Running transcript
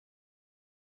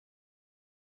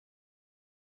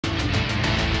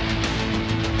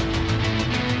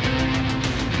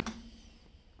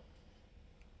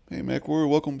Hey Mechwarrior,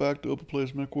 welcome back to Open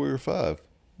Place Mechwarrior 5.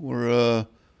 We're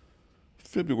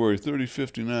February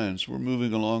 3059, so we're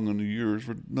moving along in the years.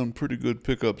 We've done pretty good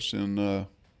pickups in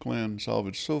clan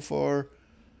salvage so far.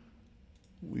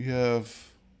 We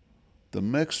have the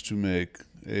mechs to make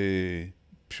a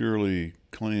purely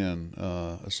clan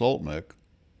assault mech,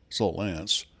 assault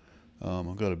lance.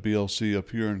 I've got a BLC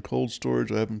up here in cold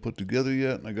storage I haven't put together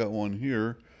yet, and I got one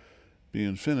here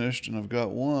being finished, and I've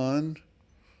got one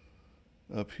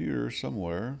up here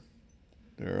somewhere.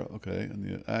 There, okay, and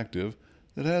the active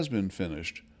that has been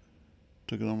finished.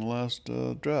 Took it on the last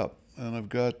drop. And I've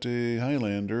got a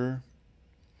Highlander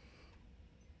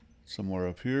somewhere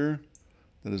up here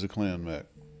that is a clan mech.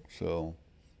 So,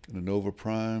 and a Nova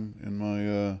Prime in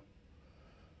my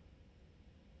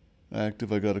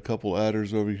active. I got a couple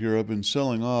adders over here. I've been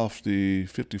selling off the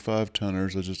 55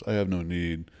 tonners. I have no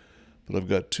need. But I've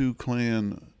got two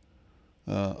clan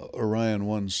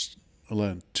Orion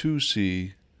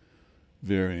 2C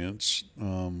variants.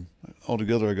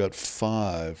 Altogether, I got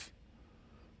 5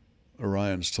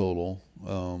 Orions total.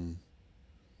 One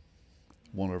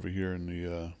over here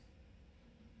in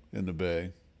the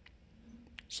bay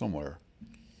somewhere.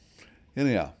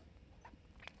 Anyhow,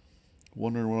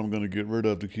 wondering what I'm going to get rid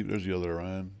of to keep. There's the other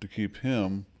Orion to keep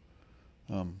him.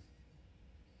 I'd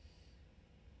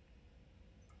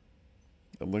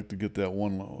like to get that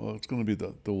one. It's going to be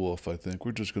the wolf, I think.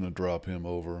 We're just going to drop him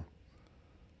over.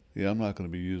 Yeah, I'm not going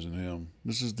to be using him.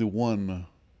 This is the one,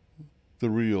 the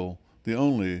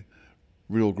only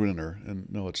real grinner. And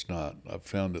no, it's not. I've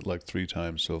found it like 3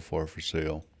 times so far for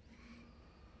sale.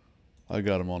 I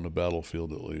got him on the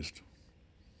battlefield at least.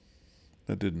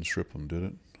 That didn't strip him, did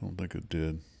it? I don't think it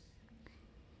did.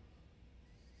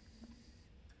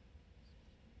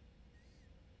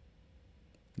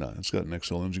 No, it's got an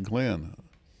XL Engine Clan.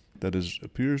 That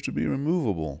appears to be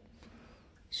removable.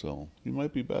 So, you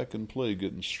might be back in play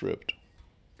getting stripped.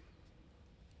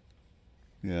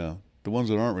 Yeah, the ones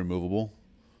that aren't removable,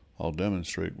 I'll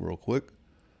demonstrate real quick.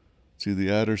 See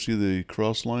the adder, see the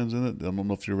cross lines in it? I don't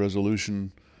know if your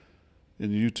resolution in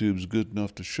YouTube is good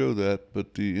enough to show that,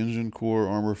 but the engine core,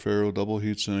 armor ferrule, double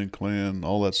heatsink, clan,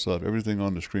 all that stuff, everything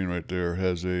on the screen right there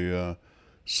has a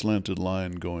slanted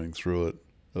line going through it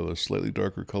of a slightly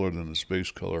darker color than the space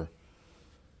color.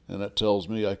 And that tells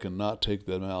me I cannot take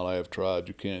them out. I have tried.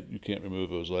 You can't remove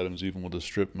those items even with a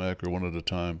strip mech or one at a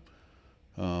time.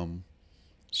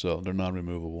 So they're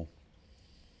non-removable.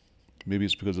 Maybe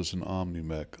it's because it's an Omni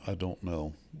mech. I don't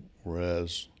know.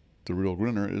 Whereas the real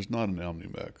Grinner is not an Omni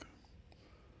mech.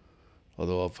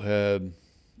 Although I've had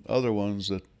other ones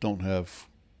that don't have.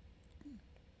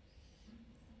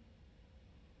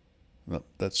 No,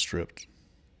 that's stripped.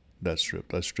 That's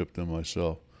stripped. I stripped them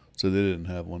myself. So they didn't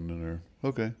have one in there.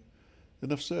 Okay.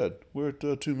 Enough said. We're at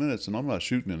 2 minutes and I'm not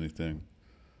shooting anything.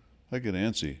 I get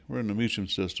antsy. We're in the Meacham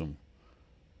system.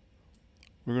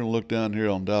 We're going to look down here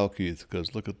on Dalkeith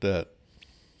because look at that.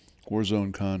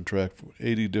 Warzone contract,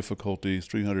 80 difficulty,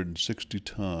 360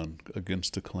 ton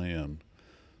against the clan.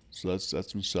 So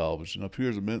that's some salvage. And up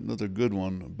here's another good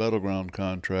one, a Battleground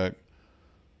contract.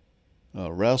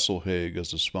 Rasselhaig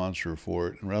is the sponsor for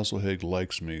it, and Rasselhaig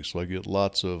likes me, so I get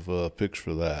lots of picks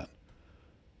for that.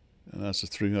 And that's a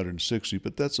 360,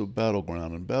 but that's a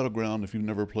Battleground. And Battleground, if you've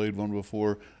never played one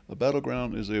before, a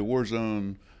Battleground is a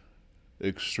Warzone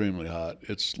extremely hot.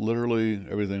 It's literally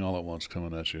everything all at once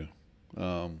coming at you.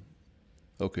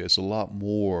 Okay, it's a lot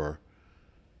more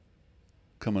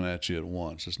coming at you at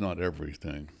once. It's not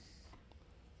everything.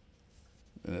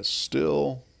 And it's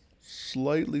still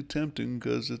slightly tempting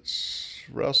because it's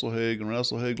Rasselhaig, and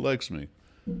Rasselhaig likes me.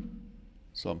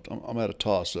 So I'm at a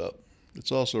toss-up.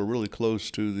 It's also really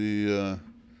close to the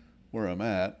where I'm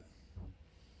at.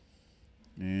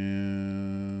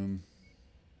 And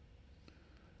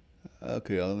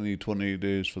okay, I'll need 28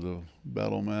 days for the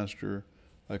Battle Master.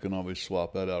 I can always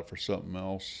swap that out for something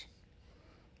else,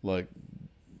 like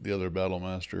the other Battle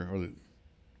Master or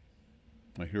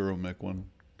my Hero Mech one.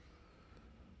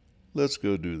 Let's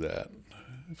go do that.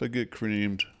 If I get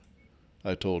creamed,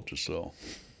 I told you so.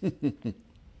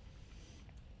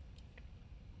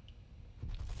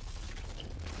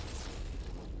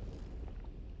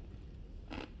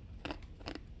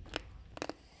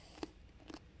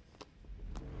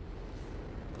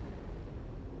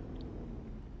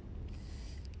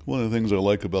 One of the things I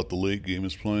like about the late game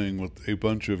is playing with a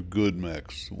bunch of good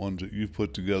mechs, ones that you've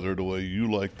put together the way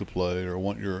you like to play or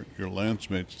want your lance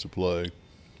mates to play.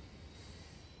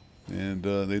 And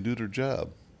they do their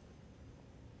job.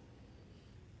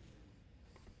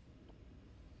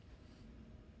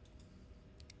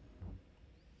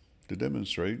 To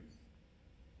demonstrate,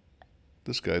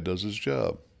 this guy does his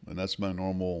job. and that's my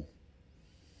normal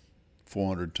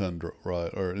 400-ton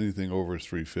ride, or anything over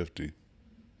 350.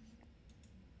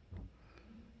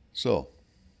 So,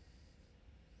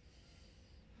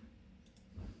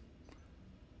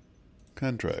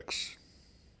 contracts.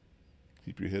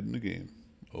 Keep your head in the game.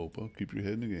 Opa, keep your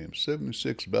head in the game.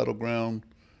 76 Battleground.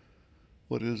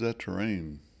 What is that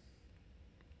terrain?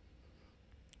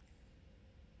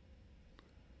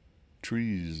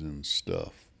 Trees and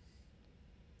stuff.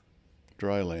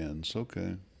 Dry lands,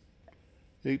 okay.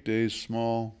 8 days,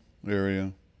 small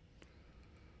area.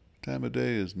 Time of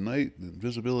day is night, and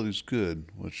visibility's good,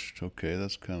 which, okay,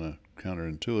 that's kind of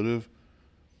counterintuitive.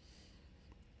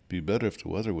 Be better if the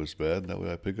weather was bad, that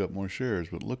way I pick up more shares,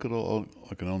 but look at all,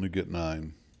 I can only get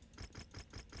 9.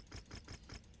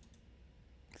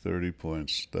 30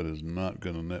 points. That is not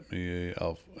going to net me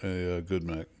a good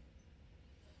mech.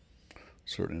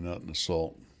 Certainly not an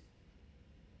assault.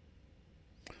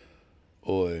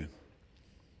 Oi.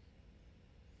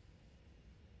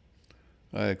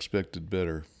 I expected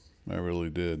better. I really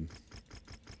did.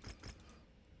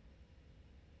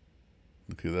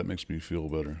 Okay, that makes me feel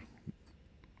better.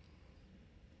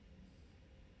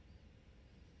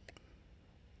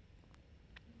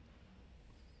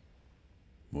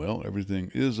 Well,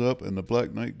 everything is up, and the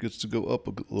Black Knight gets to go up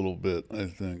a little bit, I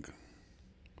think.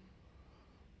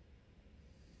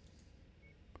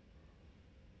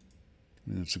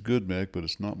 I mean, it's a good mech, but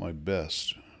it's not my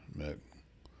best mech,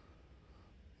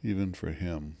 even for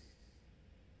him.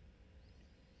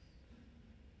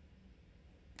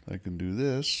 I can do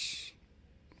this,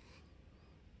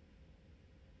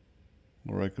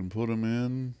 or I can put him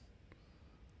in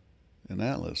an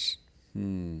Atlas.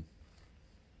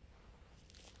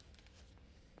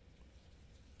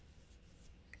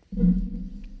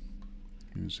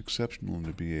 He's exceptional in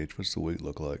the BH. What's the weight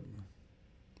look like?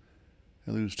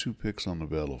 I lose 2 picks on the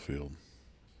battlefield.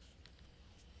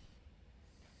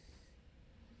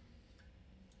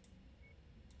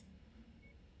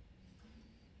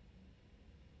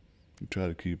 You try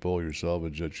to keep all your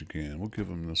salvage that you can. We'll give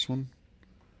him this one.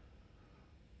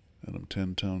 And I'm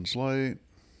 10 tons light.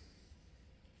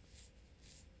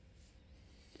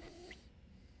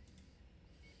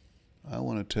 I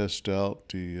want to test out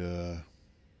the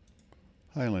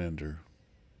Highlander.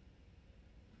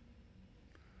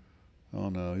 Oh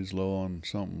no, he's low on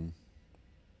something.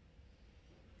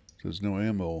 There's no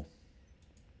ammo.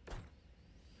 I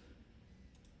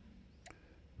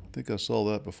think I saw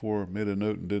that before, made a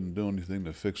note and didn't do anything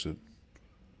to fix it.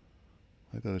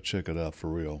 I gotta check it out for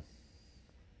real.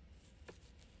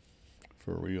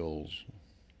 For reals.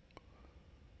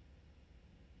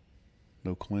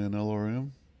 No clan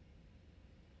LRM?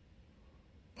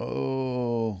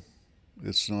 Oh,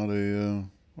 it's not a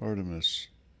Artemis.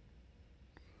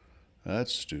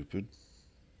 That's stupid.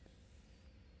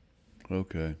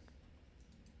 Okay.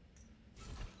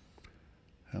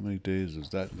 How many days is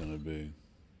that going to be?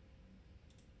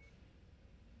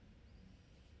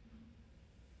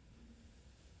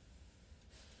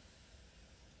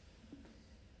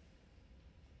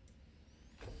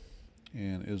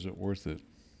 And is it worth it?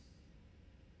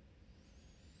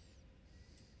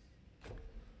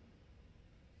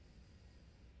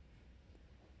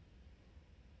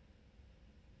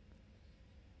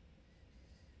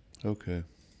 Okay.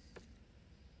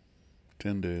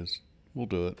 10 days. We'll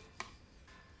do it.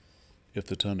 If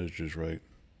the tonnage is right.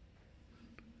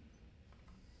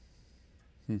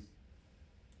 I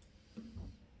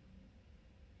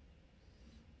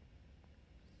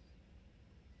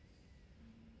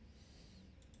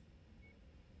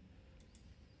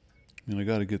mean, I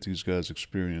got to get these guys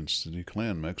experienced in the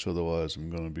clan mechs, otherwise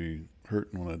I'm going to be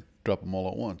hurting when I drop them all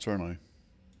at once, aren't I?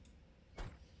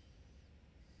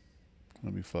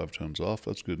 Let me 5 tons off.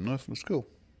 That's good enough. Let's go.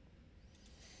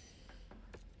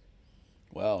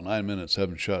 Wow, 9 minutes.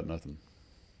 Haven't shot nothing.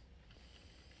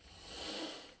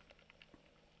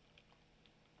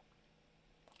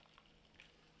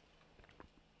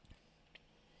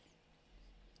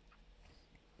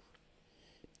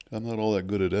 I'm not all that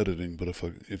good at editing, but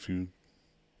if you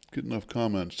get enough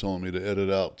comments telling me to edit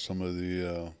out some of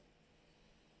the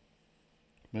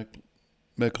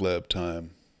mech lab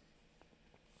time,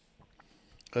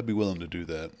 I'd be willing to do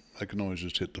that. I can always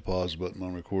just hit the pause button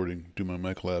on recording, do my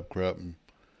mech lab crap, and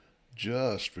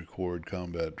just record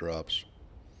combat drops.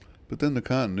 But then the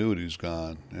continuity's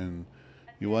gone, and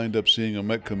you wind up seeing a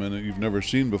mech come in that you've never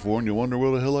seen before, and you wonder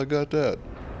where the hell I got that.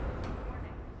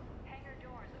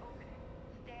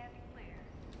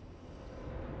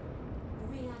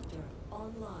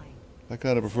 I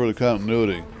kind of prefer the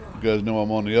continuity. You guys know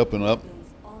I'm on the up and up.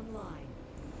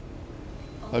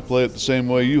 I play it the same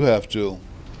way you have to.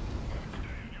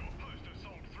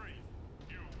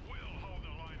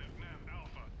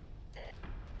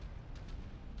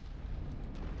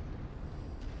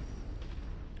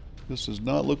 This does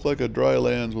not look like a dry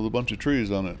lands with a bunch of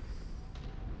trees on it.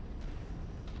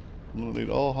 Eliminate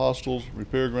all hostiles.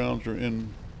 Repair grounds are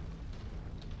in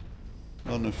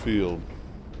on the field.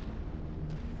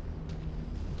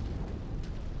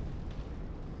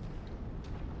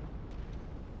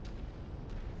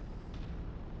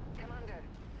 Commander,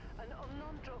 an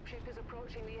unknown dropship is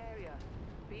approaching the area.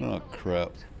 Oh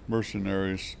crap.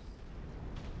 Mercenaries.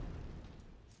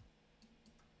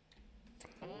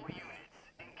 All units,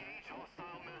 engage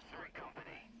hostile mercenary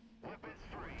company. Weapons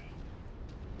free.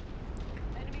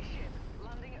 Enemy ship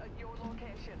landing at your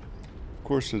location. Of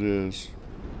course it is.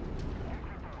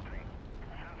 Reporting.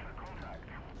 Sensor contact.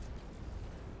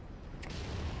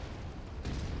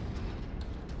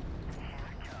 Here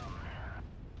it comes.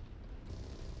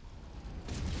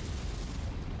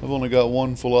 I've only got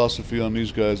one philosophy on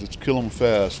these guys. It's kill them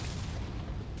fast.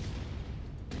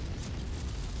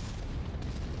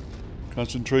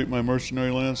 Concentrate my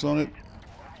mercenary lance on it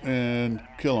and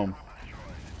kill them.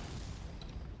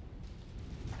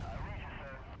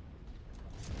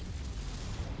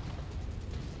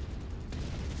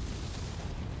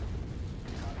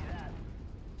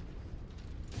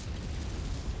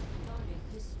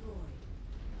 Target destroyed.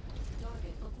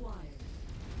 Target acquired.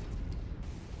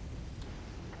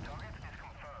 Target is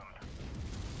confirmed.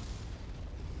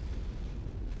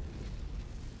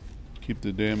 Keep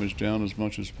the damage down as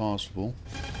much as possible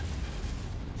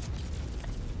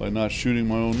by not shooting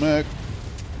my own mech.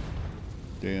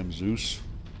 Damn Zeus.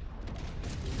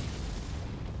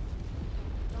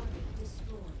 Target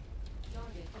destroyed.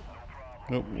 Target acquired.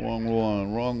 Nope, wrong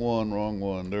one, wrong one, wrong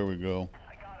one. There we go.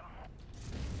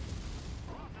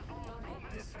 Target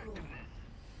destroyed.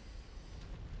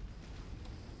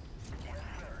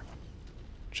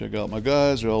 Check out my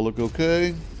guys, they all look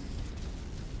okay.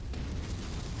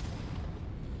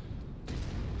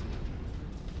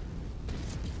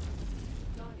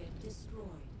 Target destroyed.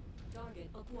 Target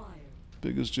acquired.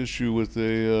 Biggest issue with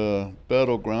a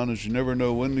battleground is you never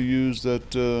know when to use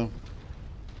that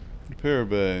repair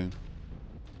bag.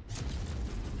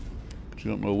 'Cause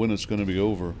you don't know when it's going to be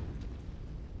over.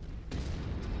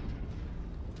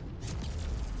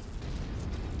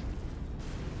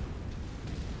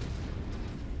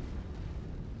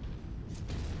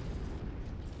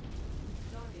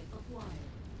 Target acquired.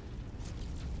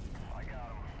 I got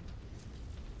him.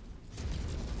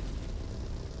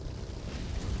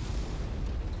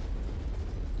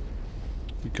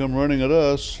 You come running at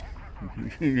us,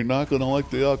 you're not going to like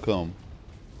the outcome.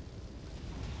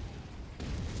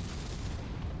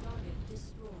 Target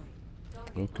destroyed.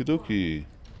 Target Okie acquired. dokie.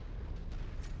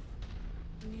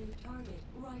 New target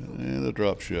rifle. And a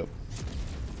dropship.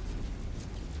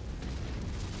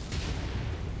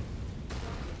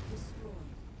 Target destroyed.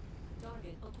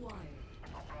 Target acquired.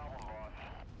 No problem, boss.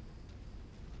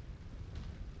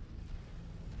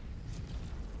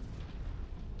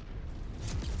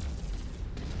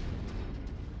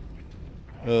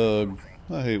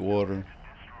 I hate water. Destroyed.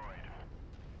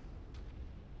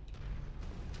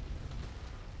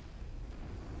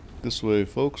 This way,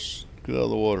 folks. Get out of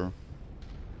the water.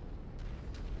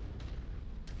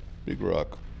 Big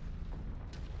rock.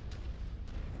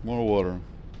 More water. You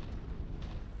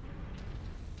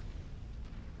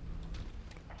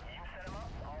set him up,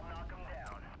 I'll knock him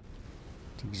down.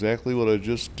 It's exactly what I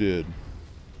just did.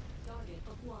 Target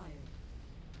acquired.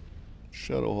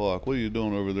 Shadowhawk, what are you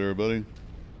doing over there, buddy?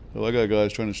 Oh, I got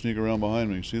guys trying to sneak around behind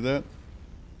me. See that?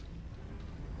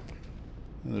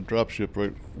 And the dropship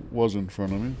right was in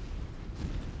front of me.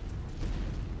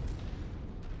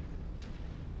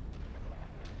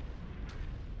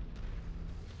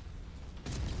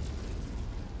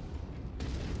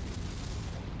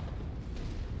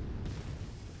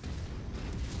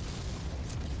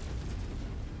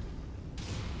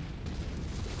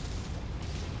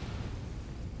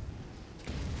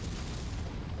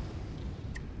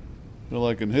 Well,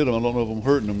 I can hit him. I don't know if I'm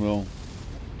hurting him though.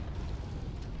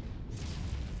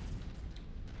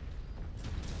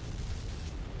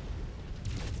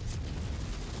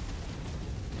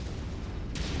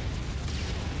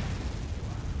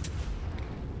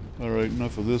 Alright,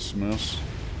 enough of this mess.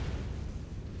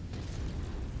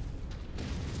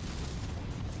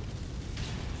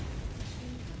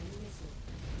 Incoming missile.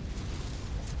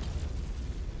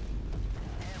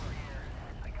 Hammer here.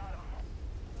 I got him.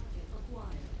 Target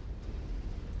acquired.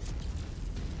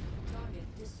 Target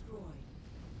destroyed.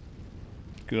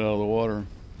 Get out of the water.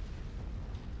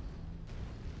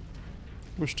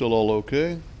 We're still all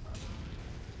okay.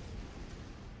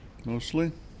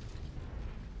 Mostly.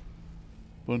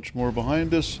 Bunch more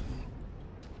behind us.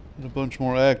 And a bunch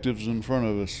more actives in front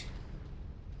of us.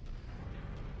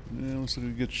 Yeah, looks like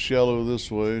it gets shallow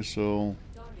this way, so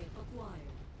Target acquired.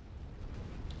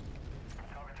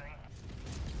 Targeting.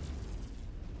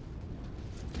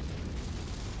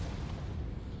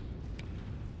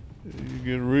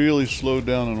 you get really slowed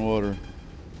down in water.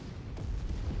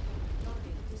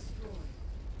 Target destroyed.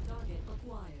 Target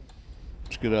acquired.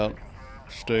 Let's get out.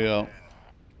 Stay out.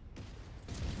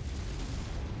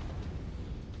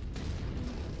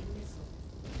 Incoming missile.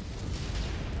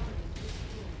 Target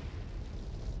destroyed.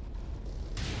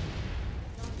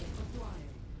 Target acquired.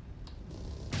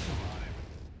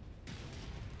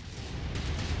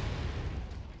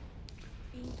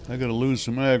 I gotta lose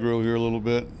some aggro here a little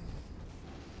bit.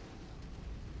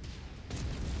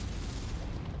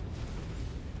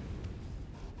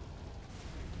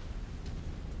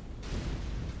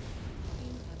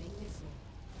 Incoming missile.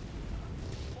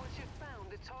 Once you've found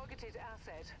the targeted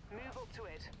asset, move up to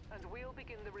it, and we'll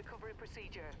begin the recovery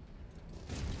procedure.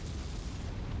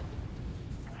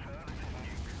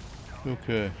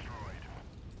 Okay.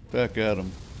 Back at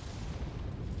him.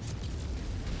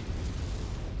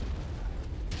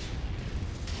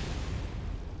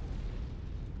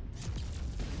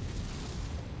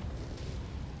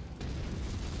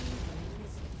 Incoming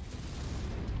missile.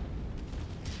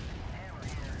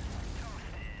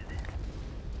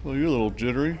 Well, you're a little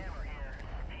jittery.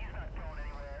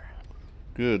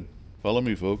 Good. Follow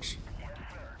me, folks.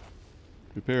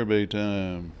 Repair bay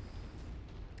time.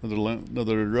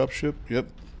 Another drop ship? Yep.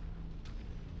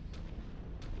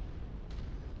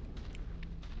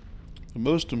 The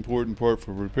most important part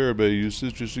for repair bay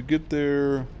usage is to get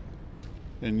there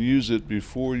and use it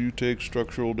before you take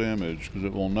structural damage, because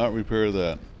it will not repair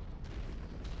that.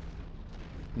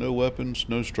 No weapons,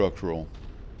 no structural.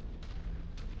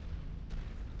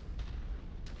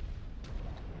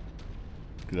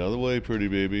 Get out of the way, pretty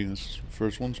baby. This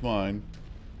first one's mine.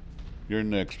 You're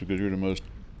next because you're the most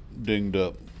dinged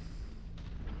up.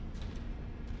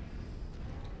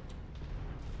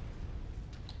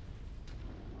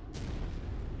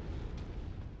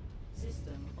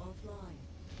 System offline.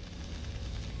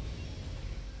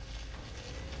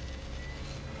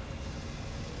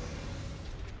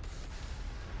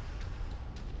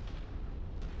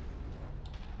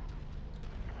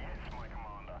 Yes, my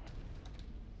commander.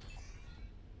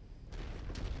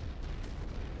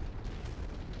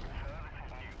 Sir, this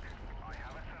is Nuke. I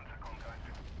have a sensor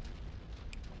contact.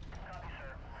 Copy,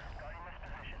 sir. Guiding this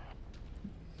position.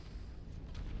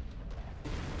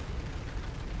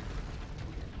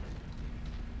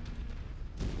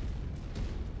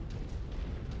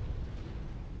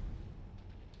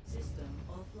 System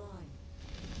offline.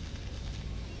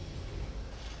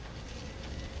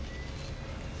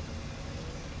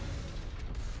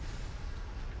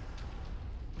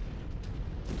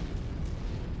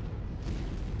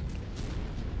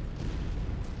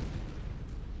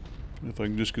 If I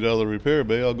can just get out of the repair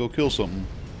bay, I'll go kill something.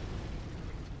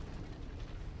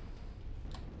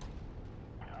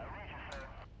 Reach it, sir.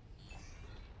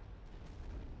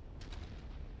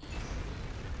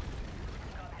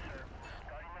 Copy, sir.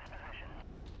 Guiding this position.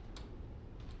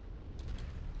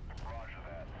 Roger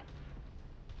that.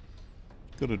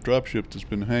 Got a dropship that's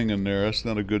been hanging there. That's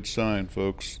not a good sign,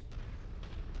 folks.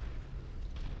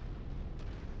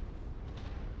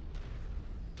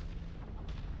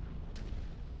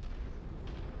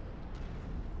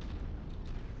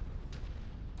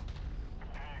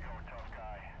 Here you go, tough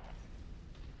guy.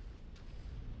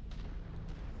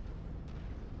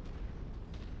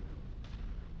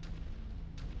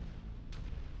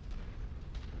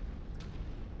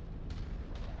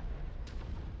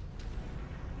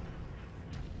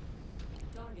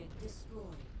 Target destroyed.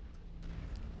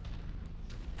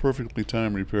 Perfectly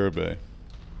timed repair bay.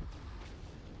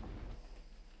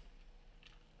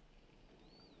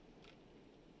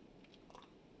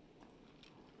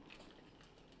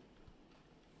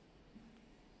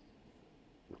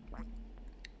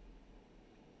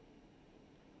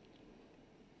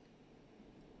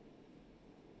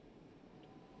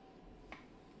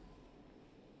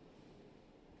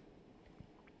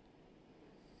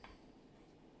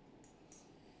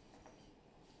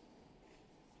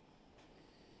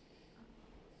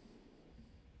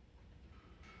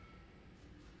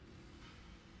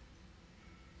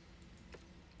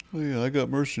 Oh yeah, I got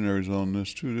mercenaries on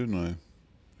this too, didn't I?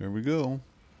 There we go.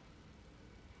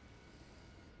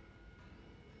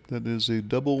 That is a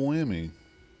double whammy.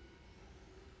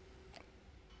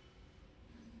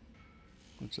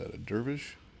 What's that, a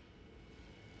dervish?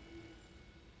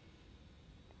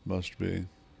 Must be.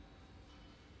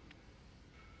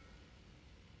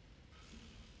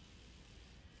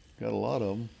 Got a lot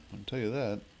of them, I can tell you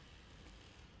that.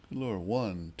 Lower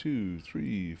 1, 2,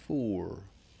 3, 4,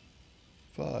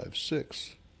 5,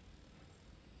 6.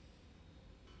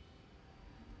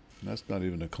 And that's not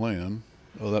even a clan.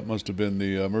 Oh, that must have been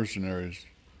the mercenaries.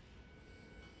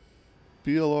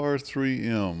 BLR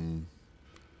 3M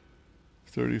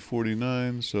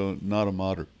 3049, so not a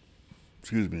modern,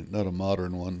 excuse me, not a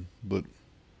modern one, but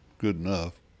good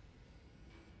enough.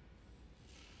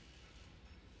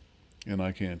 And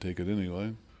I can't take it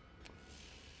anyway.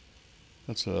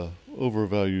 That's a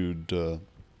overvalued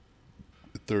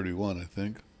 31, I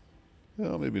think.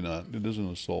 Well, maybe not. It is an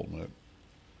assault mech.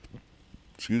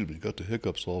 Excuse me, got the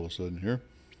hiccups all of a sudden here.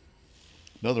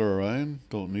 Another Orion,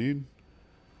 don't need.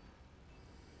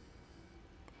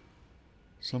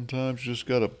 Sometimes you just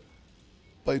gotta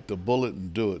bite the bullet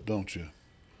and do it, don't you?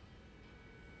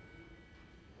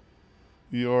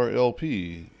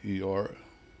 ERLP, ER,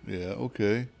 yeah,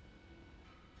 okay.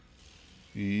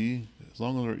 E, as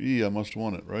long as they're E, I must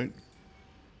want it, right?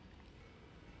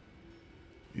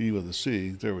 E with a C,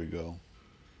 there we go.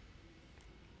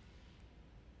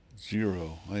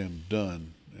 0, I am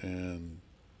done, and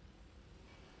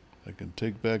I can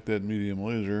take back that medium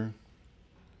laser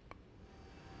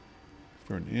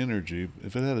for an energy.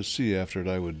 If it had a C after it,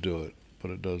 I would do it,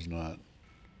 but it does not.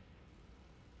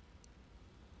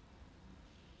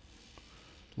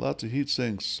 Lots of heat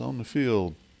sinks on the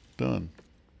field, done.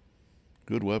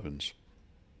 Good weapons.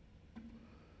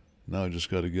 Now I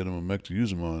just got to get them a mech to use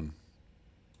them on.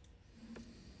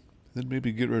 Then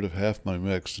maybe get rid of half my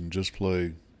mechs and just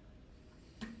play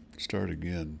start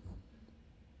again.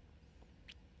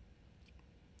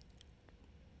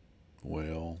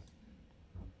 Well,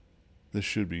 this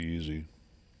should be easy.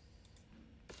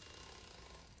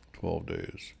 12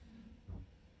 days.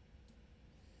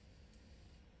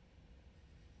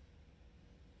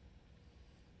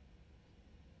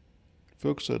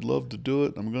 Folks, I'd love to do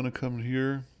it. I'm going to come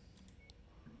here,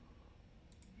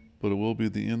 but it will be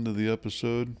the end of the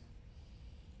episode.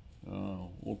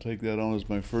 We'll take that on as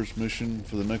my first mission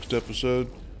for the next episode.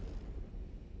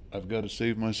 I've got to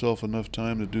save myself enough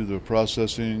time to do the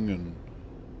processing and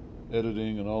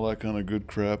editing and all that kind of good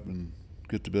crap and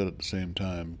get to bed at the same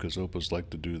time, because Opas like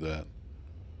to do that.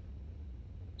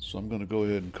 So I'm going to go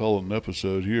ahead and call it an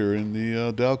episode here in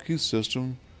the Dalkeith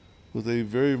system with a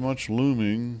very much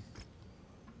looming,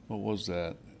 what was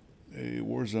that? A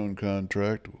Warzone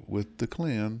contract with the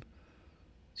clan,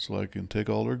 so I can take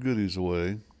all their goodies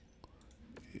away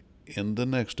in the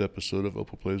next episode of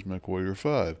Opal Plays Mechwarrior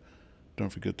 5. Don't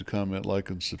forget to comment, like,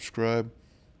 and subscribe.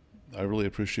 I really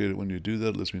appreciate it when you do that.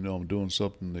 It lets me know I'm doing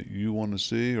something that you want to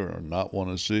see or not want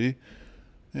to see.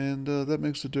 And that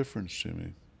makes a difference to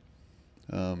me.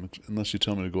 Unless you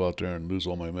tell me to go out there and lose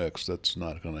all my mechs, that's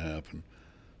not going to happen.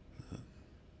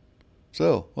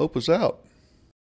 So, Opa's out.